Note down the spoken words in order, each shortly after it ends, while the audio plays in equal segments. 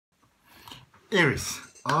Aries,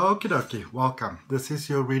 okie dokie, welcome. This is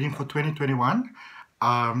your reading for 2021.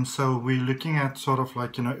 So we're looking at sort of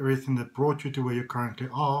like, everything that brought you to where you currently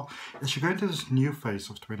are as you go into this new phase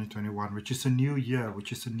of 2021, which is a new year,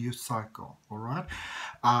 which is a new cycle, all right?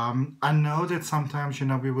 I know that sometimes,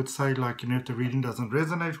 we would say like, if the reading doesn't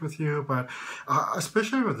resonate with you, but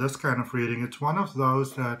especially with this kind of reading, it's one of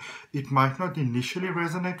those that it might not initially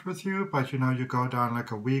resonate with you, but, you go down like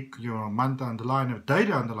a week, a month down the line, a day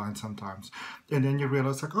down the line sometimes, and then you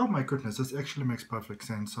realize like, oh my goodness, this actually makes perfect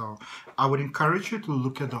sense. So I would encourage you to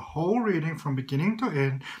look at the whole reading from beginning to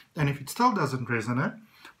end, and if it still doesn't resonate,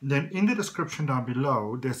 then in the description down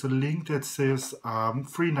below there's a link that says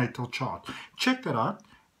free natal chart. Check that out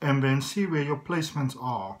and then see where your placements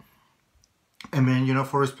are, and then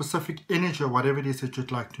for a specific energy or whatever it is that you'd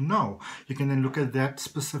like to know, you can then look at that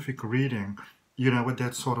specific reading with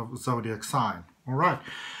that sort of zodiac sign. All right,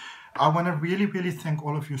 I want to really thank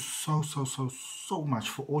all of you so much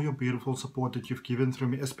for all your beautiful support that you've given through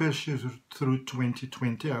me, especially through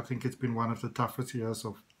 2020. I think it's been one of the toughest years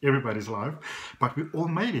of everybody's life, but we all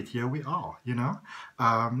made it. Here we are,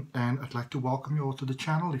 and I'd like to welcome you all to the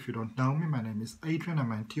channel. If you don't know me, my name is Adrian.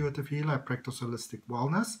 I'm an intuitive healer. I practice holistic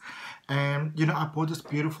wellness, and I bought this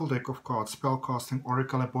beautiful deck of cards, Spellcasting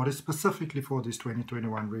Oracle. I bought it specifically for this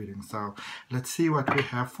 2021 reading. So let's see what we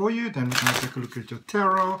have for you. Then we're going to take a look at your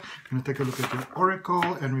tarot, we're going to take a look at your oracle,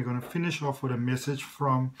 and we're going to finish off with a message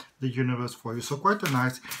from the universe for you. So quite a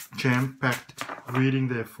nice jam-packed reading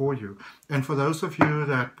there for you. And for those of you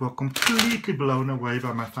that were completely blown away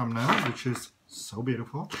by my thumbnail, which is so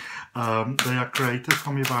beautiful, they are created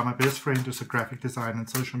for me by my best friend, who's a graphic designer and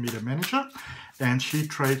social media manager, and she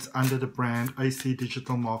trades under the brand AC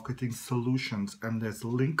Digital Marketing Solutions, and there's a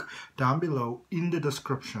link down below in the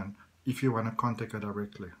description if you want to contact her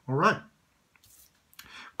directly. All right,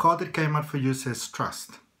 card that came out for you says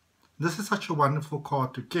trust. This is such a wonderful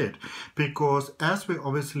card to get because as we're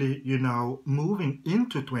obviously, moving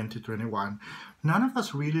into 2021, none of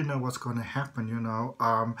us really know what's going to happen,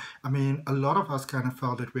 I mean, a lot of us kind of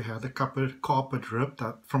felt that we had the carpet ripped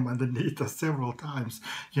up from underneath us several times,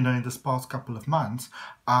 in this past couple of months.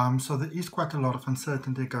 So there is quite a lot of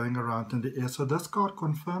uncertainty going around in the air. So this card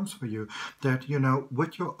confirms for you that,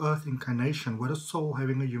 with your earth incarnation, with a soul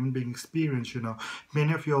having a human being experience,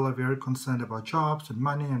 many of you all are very concerned about jobs and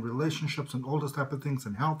money and relationships and all those type of things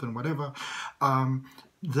and health and whatever.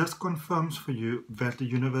 This confirms for you that the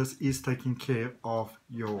universe is taking care of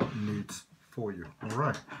your needs for you. All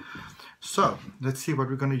right. So let's see what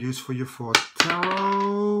we're going to use for you for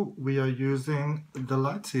tarot. We are using the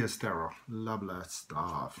Lightseers Tarot. Love that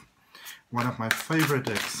stuff. One of my favorite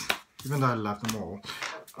decks, even though I love them all.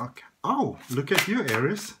 Okay. Oh, look at you,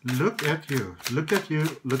 Aries. Look at you. Look at you.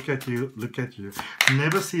 Look at you. Look at you.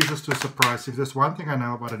 Never ceases to surprise. If there's one thing I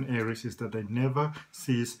know about an Aries, is that they never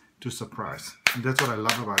cease to surprise. And that's what I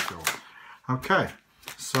love about you. Okay.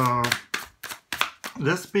 So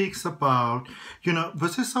this speaks about,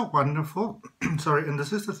 this is so wonderful. Sorry, and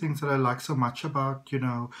this is the things that I like so much about,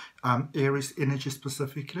 Aries energy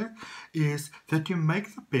specifically, is that you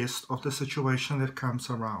make the best of the situation that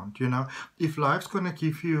comes around. If life's going to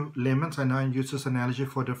give you lemons, I know I used this analogy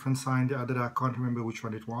for a different sign the other day, I can't remember which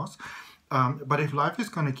one it was. But if life is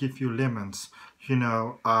going to give you lemons,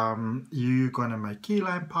 you're going to make key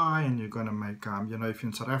lime pie, and you're going to make, if you're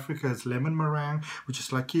in South Africa, it's lemon meringue, which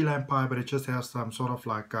is like key lime pie, but it just has some sort of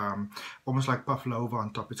like, almost like pavlova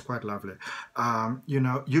on top. It's quite lovely.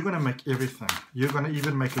 You're going to make everything. You're going to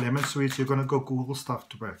even make lemon sweets. You're going to go Google stuff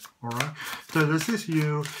to bake. All right. So this is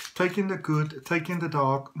you taking the good, taking the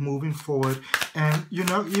dark, moving forward. And,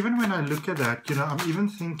 even when I look at that, I'm even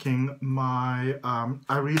thinking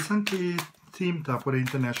I recently teamed up with an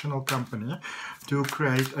international company to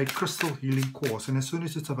create a crystal healing course, and as soon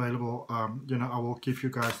as it's available, I will give you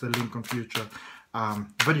guys the link on future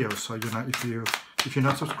videos. So if you're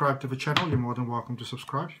not subscribed to the channel, you're more than welcome to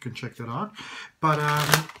subscribe. You can check that out. But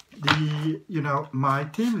my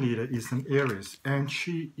team leader is an Aries, and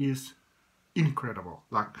she is incredible,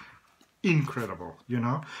 like incredible.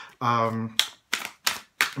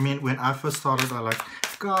 I mean, when I first started, I like,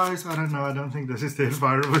 guys, I don't know, I don't think this is the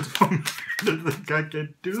environment for me. I don't think I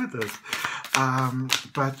can do this.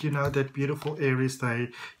 But that beautiful Aries, they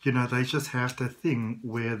just have that thing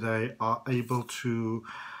where they are able to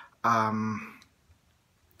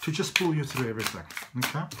just pull you through everything.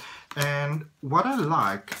 Okay. And what I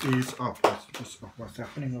like is, what's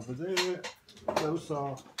happening over there?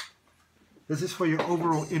 This is for your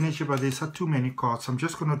overall energy, but these are too many cards. I'm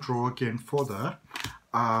just going to draw again for that.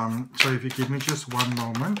 So if you give me just one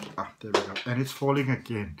moment. There we go. And it's falling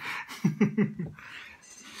again.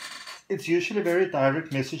 it's usually very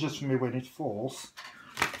direct messages for me when it falls.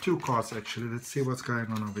 2 cards actually. Let's see what's going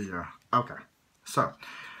on over here. Okay, so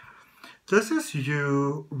this is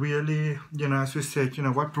you really, as we said,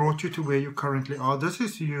 what brought you to where you currently are. This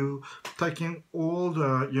is you taking all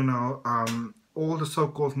the, all the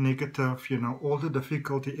so-called negative, all the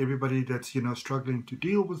difficulty, everybody that's, struggling to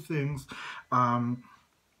deal with things,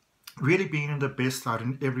 really being in the best light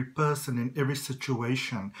in every person, in every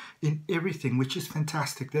situation, in everything, which is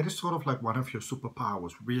fantastic. That is sort of like one of your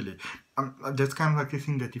superpowers, really. That's kind of like the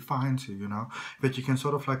thing that defines you, that you can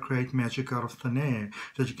sort of like create magic out of thin air,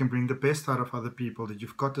 that you can bring the best out of other people, that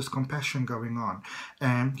you've got this compassion going on,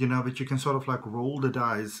 and, that you can sort of like roll the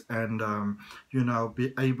dice and,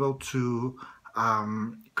 be able to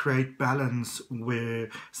create balance where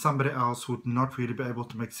somebody else would not really be able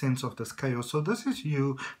to make sense of this chaos. So this is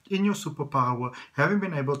you in your superpower, having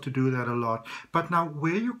been able to do that a lot. But now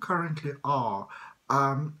where you currently are,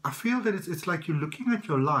 I feel that it's like you're looking at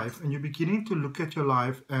your life and you're beginning to look at your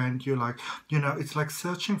life and you're like, it's like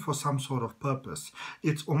searching for some sort of purpose.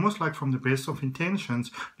 It's almost like from the best of intentions,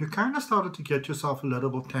 you kind of started to get yourself a little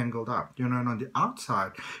bit tangled up, and on the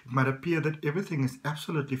outside, it might appear that everything is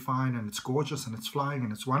absolutely fine and it's gorgeous and it's flying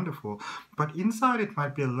and it's wonderful, but inside it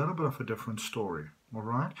might be a little bit of a different story, all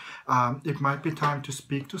right? It might be time to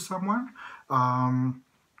speak to someone,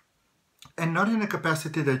 and not in a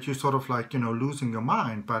capacity that you're sort of like, losing your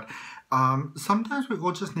mind, but sometimes we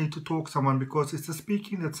all just need to talk to someone, because it's the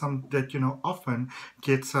speaking that often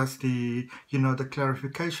gets us the, the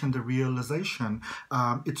clarification, the realization.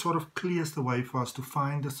 It sort of clears the way for us to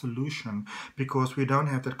find a solution, because we don't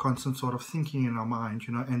have that constant sort of thinking in our mind,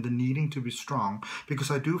 and the needing to be strong. Because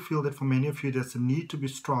I do feel that for many of you, there's a need to be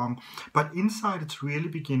strong, but inside it's really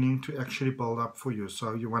beginning to actually build up for you.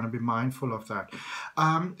 So you want to be mindful of that.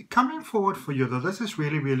 Coming forward for you, though, this is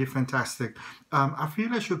really, really fantastic. I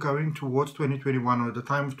feel as you're going towards 2021, or the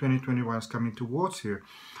time of 2021 is coming towards you,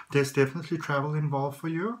 there's definitely travel involved for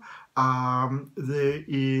you. There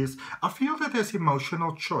is, I feel that there's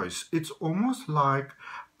emotional choice. It's almost like,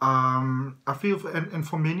 I feel, and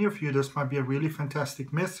for many of you, this might be a really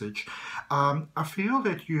fantastic message. I feel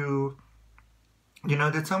that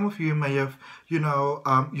that some of you may have, you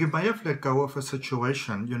may have let go of a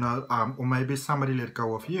situation, or maybe somebody let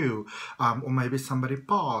go of you, or maybe somebody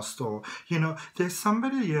passed, or, there's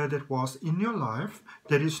somebody here that was in your life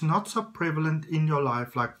that is not so prevalent in your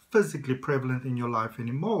life, like physically prevalent in your life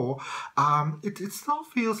anymore. It still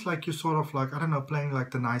feels like you're sort of like, I don't know, playing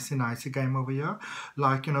like the nicey game over here.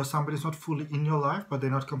 Like, somebody's not fully in your life, but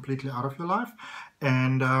they're not completely out of your life.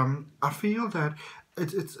 And I feel that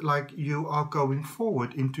it's like you are going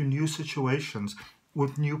forward into new situations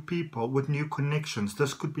with new people, with new connections.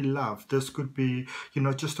 This could be love. This could be,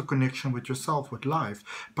 just a connection with yourself, with life.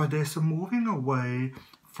 But there's a moving away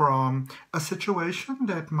from a situation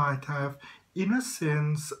that might have, in a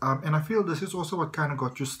sense, and I feel this is also what kind of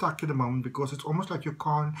got you stuck at the moment, because it's almost like you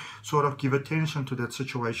can't sort of give attention to that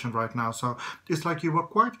situation right now. So it's like you were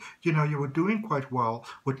quite, you were doing quite well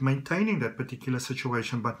with maintaining that particular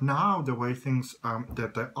situation, but now the way things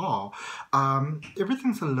that they are,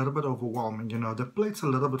 everything's a little bit overwhelming. The plate's a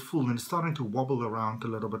little bit full and it's starting to wobble around a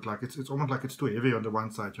little bit, like it's almost like it's too heavy on the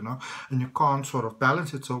one side, and you can't sort of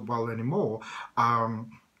balance it so well anymore.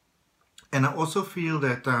 And I also feel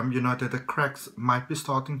that, that the cracks might be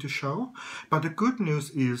starting to show. But the good news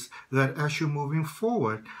is that as you're moving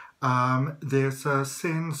forward, there's a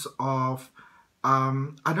sense of,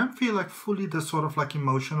 I don't feel like fully the sort of like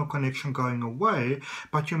emotional connection going away,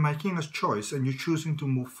 but you're making a choice and you're choosing to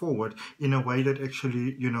move forward in a way that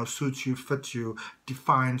actually, suits you, fits you,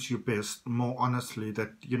 defines you best, more honestly, that,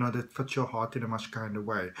 that fits your heart in a much kinder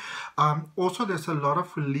way. Also, there's a lot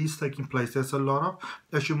of release taking place. There's a lot of,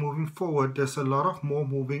 as you're moving forward, there's a lot of more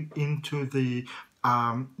moving into the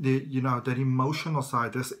that emotional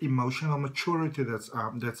side, this emotional maturity that's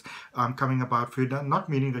coming about for you. Not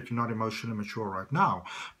meaning that you're not emotionally mature right now,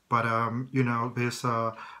 but there's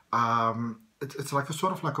a it's like a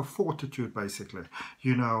sort of like a fortitude, basically,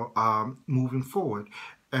 moving forward.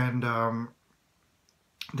 And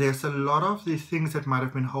there's a lot of the things that might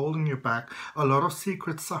have been holding you back, a lot of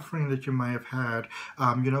secret suffering that you may have had,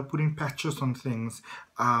 putting patches on things,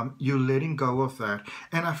 you're letting go of that.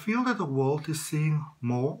 And I feel that the world is seeing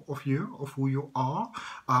more of you, of who you are,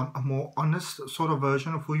 a more honest sort of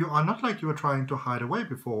version of who you are. Not like you were trying to hide away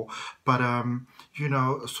before, but,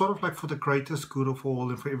 sort of like for the greatest good of all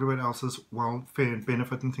and for everyone else's welfare and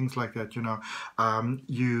benefit and things like that,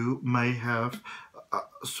 you may have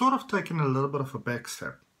sort of taken a little bit of a back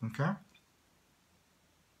step, okay?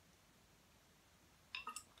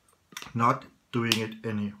 Not doing it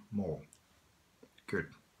anymore. Good.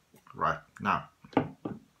 Right, now,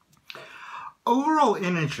 overall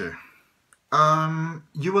energy,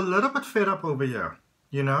 you're a little bit fed up over here.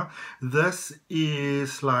 You know, this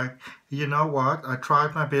is like, you know what, I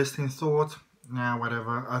tried my best in thought, yeah,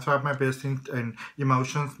 whatever. I tried my best in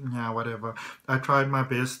emotions, yeah, whatever. I tried my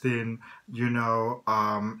best in, you know,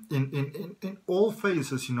 in all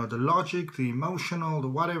phases, you know, the logic, the emotional, the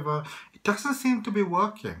whatever. It doesn't seem to be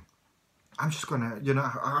working. I'm just gonna, you know,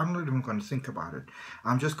 I'm not even gonna think about it.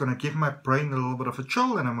 I'm just gonna give my brain a little bit of a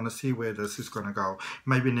chill, and I'm gonna see where this is gonna go.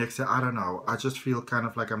 Maybe next year, I don't know. I just feel kind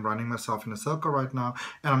of like I'm running myself in a circle right now,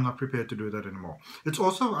 and I'm not prepared to do that anymore. It's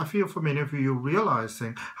also, I feel for many of you, you're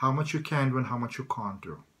realizing how much you can do and how much you can't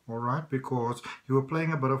do. All right, because you were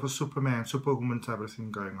playing a bit of a Superman, Superwoman type of thing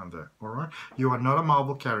going on there. All right, you are not a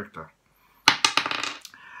Marvel character.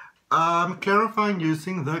 Clarifying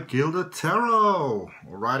using the Gilded Tarot.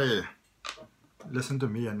 Alrighty. Listen to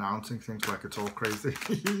me announcing things like it's all crazy.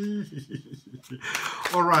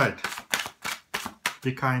 All right.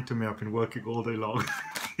 Be kind to me. I've been working all day long.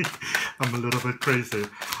 I'm a little bit crazy.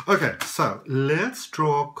 Okay, so let's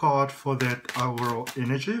draw a card for that overall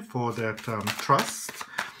energy, for that trust.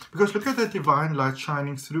 Because look at the divine light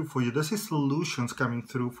shining through for you. This is solutions coming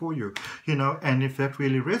through for you, you know, and if that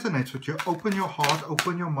really resonates with you, open your heart,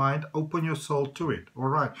 open your mind, open your soul to it. All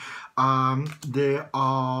right. There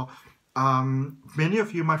are... many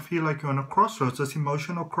of you might feel like you're on a crossroads. This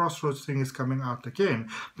emotional crossroads thing is coming out again,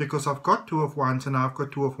 because I've got Two of Wands and I've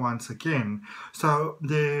got Two of Wands again. So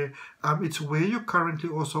the it's where you currently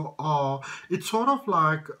also are. It's sort of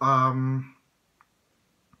like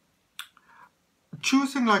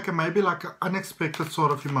choosing like a maybe like an unexpected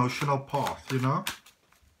sort of emotional path, you know,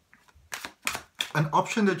 an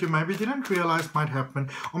option that you maybe didn't realize might happen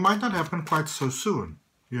or might not happen quite so soon,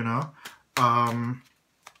 you know.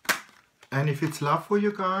 And if it's love for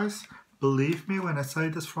you guys, believe me when I say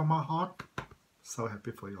this from my heart, so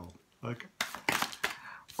happy for you all. Okay.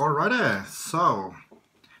 Alrighty, so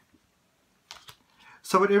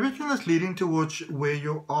with everything that's leading towards where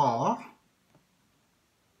you are,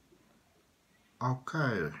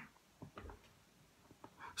 okay.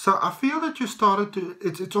 So I feel that you started to,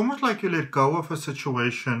 it's almost like you let go of a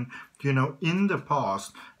situation, you know, in the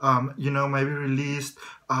past, you know, maybe released.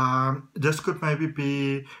 This could maybe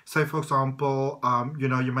be, say, for example, you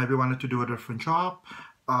know, you maybe wanted to do a different job,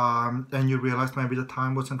 and you realized maybe the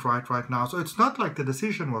time wasn't right now. So it's not like the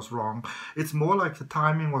decision was wrong. It's more like the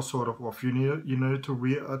timing was sort of off. You needed to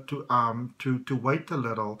wait a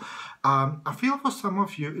little. I feel for some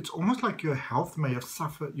of you, it's almost like your health may have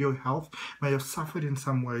suffered. Your health may have suffered in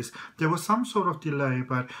some ways. There was some sort of delay,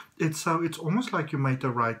 but it's almost like you made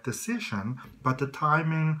the right decision, but the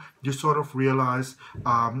timing, you sort of realize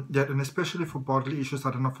that, and especially for bodily issues,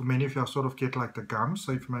 I don't know, for many of you, I sort of get like the gums.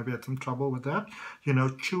 So if you maybe had some trouble with that, you know,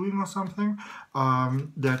 chewing or something,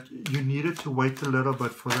 that you needed to wait a little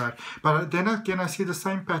bit for that. But then again, I see the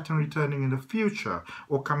same pattern returning in the future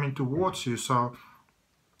or coming towards you. So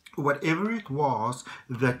whatever it was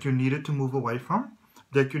that you needed to move away from,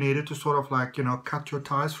 that you needed to sort of like, you know, cut your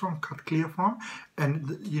ties from, cut clear from,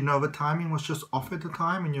 and, you know, the timing was just off at the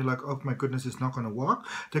time, and you're like, oh my goodness, it's not going to work.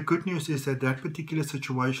 The good news is that that particular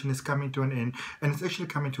situation is coming to an end, and it's actually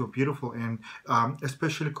coming to a beautiful end,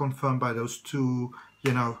 especially confirmed by those two,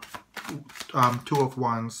 you know, Two of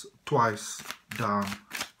Wands twice down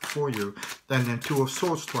for you, and then Two of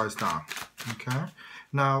Swords twice down. Okay,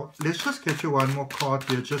 now let's just get you one more card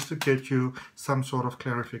here just to get you some sort of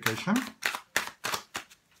clarification.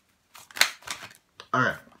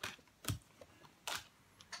 Okay.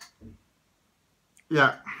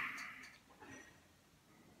 Yeah.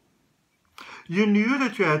 You knew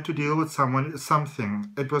that you had to deal with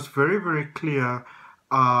something. It was very, very clear.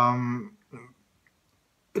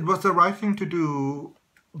 It was the right thing to do,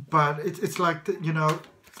 but it's like, you know,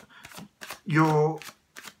 your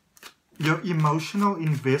emotional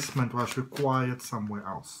investment was required somewhere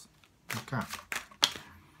else. Okay.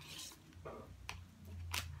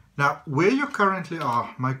 Now, where you currently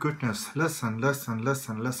are, my goodness, listen,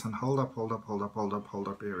 hold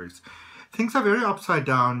up, Aries. Things are very upside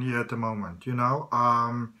down here at the moment, you know.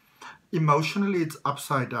 Emotionally, it's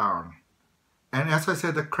upside down. And as I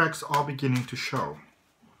said, the cracks are beginning to show.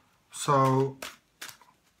 So,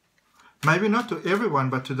 maybe not to everyone,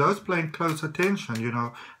 but to those paying close attention, you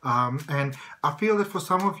know. And I feel that for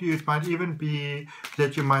some of you, it might even be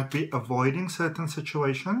that you might be avoiding certain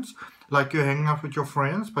situations. Like you're hanging out with your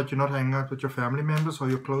friends, but you're not hanging out with your family members or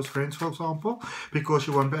your close friends, for example, because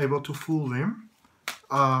you won't be able to fool them.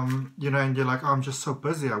 You know, and you're like, oh, I'm just so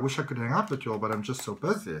busy. I wish I could hang out with you all, but I'm just so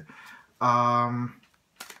busy.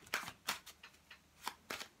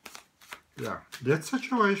 Yeah, that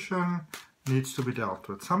situation needs to be dealt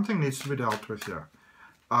with. Something needs to be dealt with here.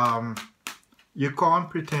 You can't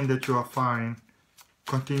pretend that you are fine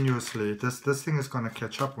continuously. This thing is going to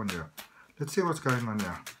catch up on you. Let's see what's going on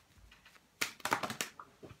here.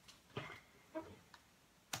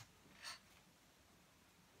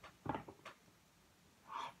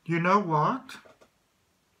 You know what?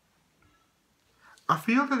 I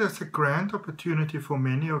feel that there's a grand opportunity for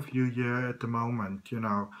many of you here at the moment, you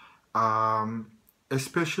know,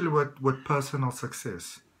 especially with personal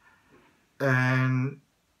success. And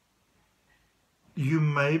you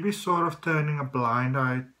may be sort of turning a blind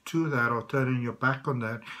eye to that, or turning your back on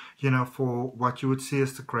that, you know, for what you would see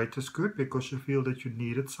as the greatest good, because you feel that you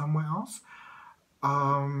need it somewhere else.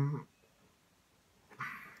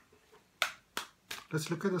 Let's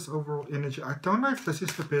look at this overall energy. I don't know if this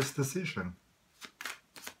is the best decision.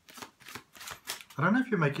 I don't know if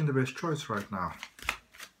you're making the best choice right now.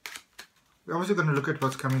 We're obviously going to look at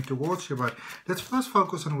what's coming towards you, but let's first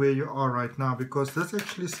focus on where you are right now, because this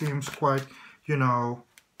actually seems quite, you know,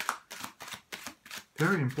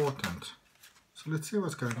 very important. So let's see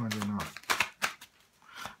what's going on here now.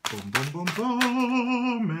 Boom, boom, boom,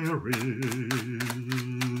 boom,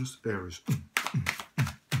 Aries. Aries.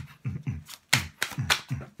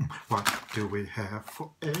 What do we have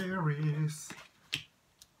for Aries?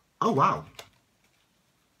 Oh, wow.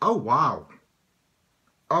 Oh, wow.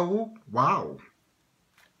 Oh, wow.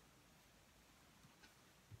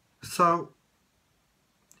 So,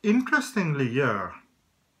 interestingly, yeah,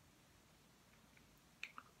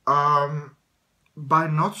 by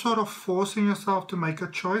not sort of forcing yourself to make a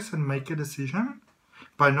choice and make a decision,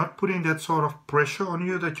 by not putting that sort of pressure on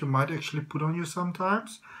you that you might actually put on you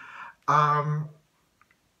sometimes,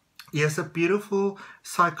 there's a beautiful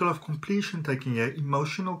cycle of completion taking here,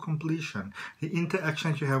 emotional completion. The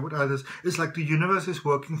interaction that you have with others is like the universe is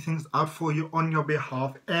working things out for you on your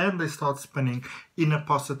behalf, and they start spinning in a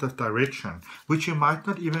positive direction, which you might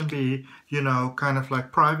not even be, you know, kind of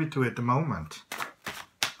like privy to at the moment.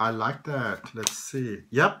 I like that. Let's see.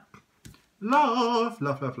 Yep. Love,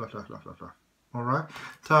 love, love, love, love, love, love, love. All right,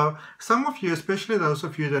 so some of you, especially those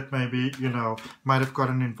of you that maybe, you know, might have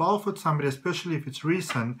gotten involved with somebody, especially if it's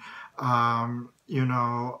recent, you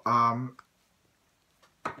know,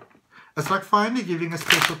 it's like finally giving a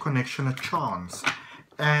special connection a chance,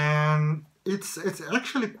 and it's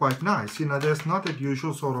actually quite nice. You know, there's not that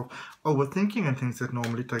usual sort of overthinking and things that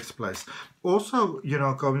normally takes place. Also, you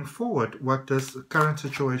know, going forward, what this current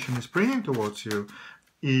situation is bringing towards you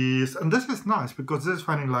is, and this is nice because this is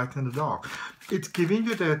finding light in the dark. It's giving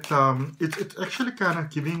you that, it's actually kind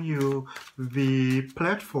of giving you the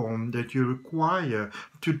platform that you require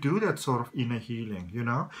to do that sort of inner healing, you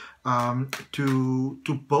know, to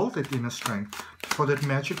build that inner strength, for that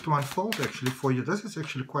magic to unfold actually for you. This is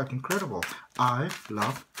actually quite incredible. I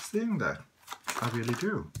love seeing that. I really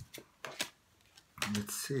do.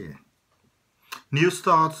 Let's see. New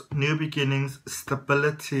starts, new beginnings,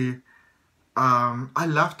 stability. I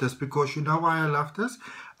love this because you know why I love this?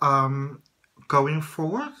 Going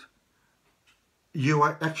forward, you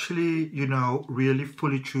are actually, you know, really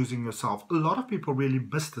fully choosing yourself. A lot of people really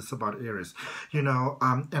miss this about Aries, you know,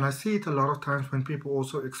 and I see it a lot of times when people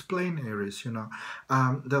also explain Aries, you know,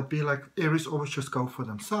 they'll be like, Aries always just go for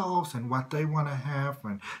themselves and what they want to have,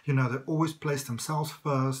 and, you know, they always place themselves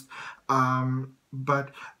first,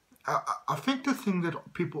 but I think the thing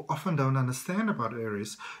that people often don't understand about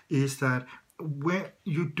Aries is that when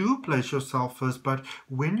you do place yourself first, but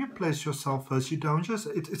when you place yourself first, you don't just,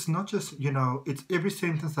 it's not just, you know, it's every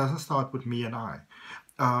sentence doesn't start with me and I.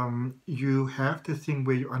 You have the thing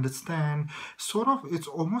where you understand, sort of, it's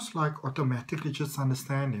almost like automatically just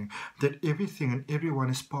understanding that everything and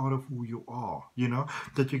everyone is part of who you are, you know,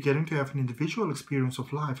 that you're getting to have an individual experience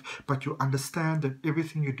of life, but you understand that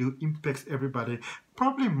everything you do impacts everybody,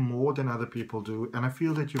 probably more than other people do, and I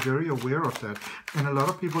feel that you're very aware of that, and a lot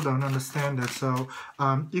of people don't understand that. So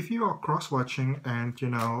if you are cross-watching and, you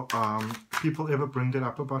know, people ever bring that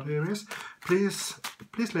up about Aries, please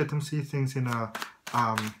let them see things in a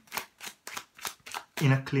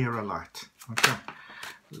clearer light. Okay,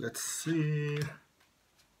 let's see.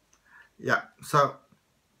 Yeah, so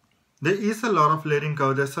there is a lot of letting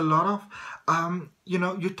go. There's a lot of you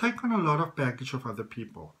know, you take on a lot of baggage of other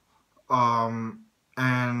people,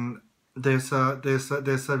 and there's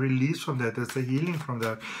a release from that, there's a healing from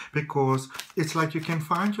that, because it's like you can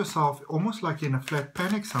find yourself almost like in a flat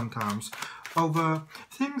panic sometimes over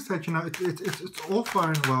things that, you know, it's all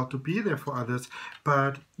fine and well to be there for others,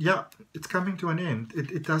 but yeah, it's coming to an end.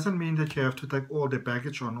 It doesn't mean that you have to take all the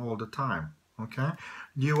baggage on all the time. Okay,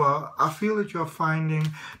 I feel that you're finding,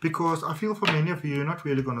 because I feel for many of you, you're not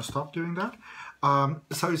really going to stop doing that.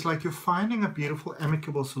 So it's like you're finding a beautiful,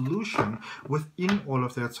 amicable solution within all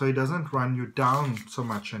of that, so it doesn't run you down so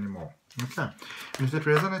much anymore. Okay, and if that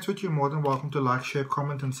resonates with you, more than welcome to like, share,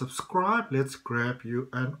 comment, and subscribe. Let's grab you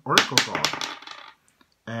an oracle card.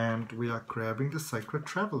 And we are grabbing the Sacred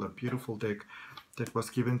Traveler, beautiful deck that was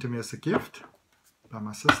given to me as a gift by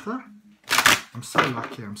my sister. I'm so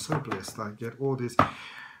lucky, I'm so blessed. I get all these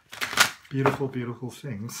beautiful, beautiful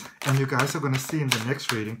things. And you guys are going to see in the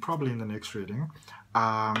next reading, probably in the next reading,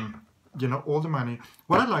 you know, all the money.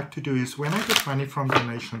 What I like to do is when I get money from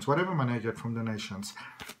donations, whatever money I get from donations,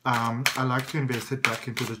 I like to invest it back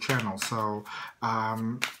into the channel. So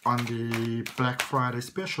on the Black Friday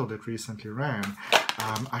special that recently ran,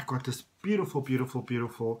 I got this beautiful, beautiful,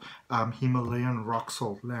 beautiful Himalayan rock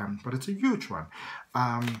salt lamp, but it's a huge one.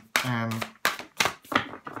 And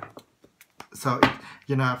so,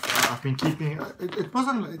 you know, I've been keeping, it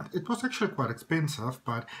was actually quite expensive,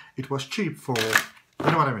 but it was cheap for,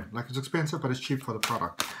 you know what I mean? Like, it's expensive, but it's cheap for the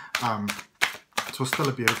product. It was still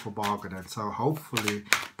a beautiful bargain, and so hopefully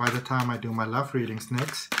by the time I do my love readings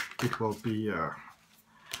next, it will be,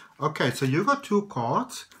 okay, so you got two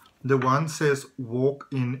cards. The one says Walk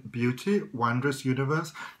in Beauty, Wondrous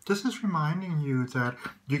Universe. This is reminding you that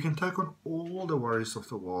you can take on all the worries of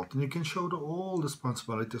the world and you can shoulder all the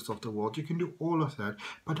responsibilities of the world. You can do all of that,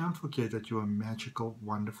 but don't forget that you're a magical,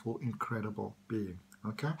 wonderful, incredible being.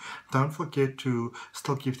 Okay? Don't forget to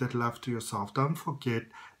still give that love to yourself. Don't forget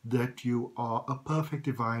that you are a perfect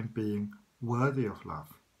divine being worthy of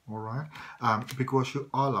love. All right? Because you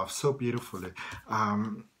are loved so beautifully.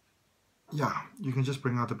 Yeah, you can just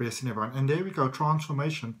bring out the best in everyone. And there we go,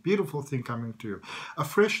 transformation. Beautiful thing coming to you. A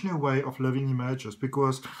fresh new way of living emerges,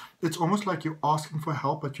 because it's almost like you're asking for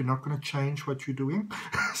help, but you're not going to change what you're doing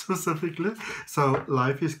specifically. So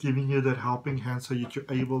life is giving you that helping hand so that you're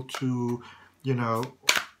able to, you know,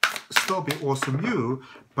 still be awesome you,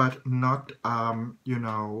 but not, you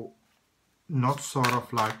know, not sort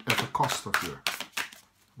of like at the cost of you.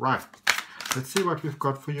 Right. Let's see what we've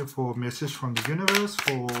got for you for message from the universe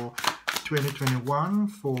for 2021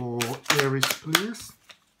 for Aries, please.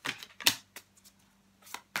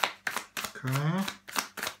 Okay.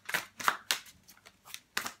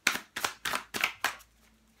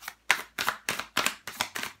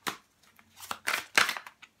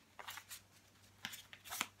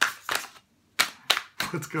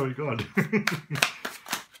 What's going on?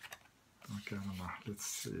 Okay, let's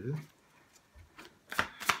see.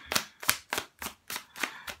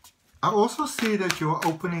 I also see that you are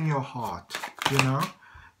opening your heart, you know.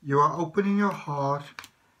 You are opening your heart.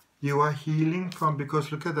 You are healing from,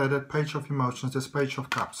 because look at that page of emotions, this page of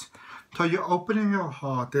cups. So you're opening your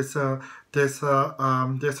heart. There's a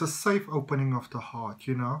safe opening of the heart,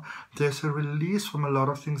 you know. There's a release from a lot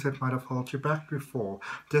of things that might have held you back before.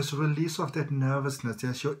 There's a release of that nervousness.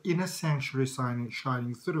 There's your inner sanctuary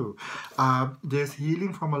shining through. There's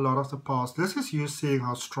healing from a lot of the past. This is you seeing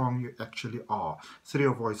how strong you actually are. Three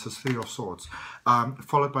of Voices, Three of Swords,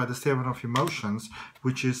 followed by the Seven of Emotions,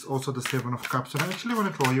 which is also the Seven of Cups. And I actually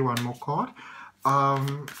want to draw you one more card.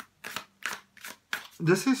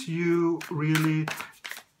 This is you really,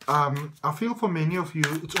 I feel for many of you,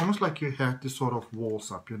 it's almost like you had this sort of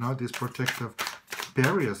walls up, you know, these protective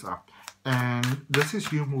barriers up. And this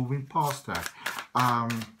is you moving past that.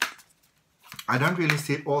 I don't really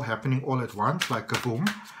see it all happening all at once, like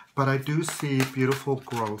kaboom, but I do see beautiful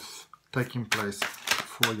growth taking place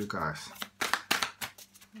for you guys.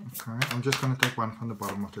 Okay, I'm just going to take one from the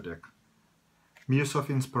bottom of the deck. Muse of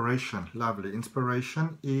Inspiration, lovely.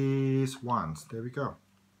 Inspiration is Wands. There we go.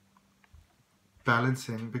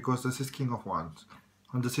 Balancing, because this is King of Wands.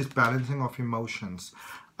 And this is balancing of emotions.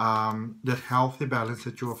 That healthy balance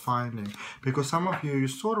that you're finding. Because some of you, you're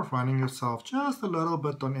sort of running yourself just a little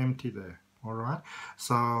bit on empty there. Alright?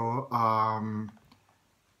 So,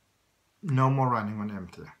 no more running on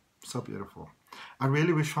empty. So beautiful. I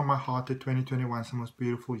really wish from my heart that 2021 is the most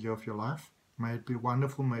beautiful year of your life. May it be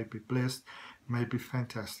wonderful, may it be blessed, may it be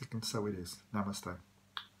fantastic, and so it is. Namaste.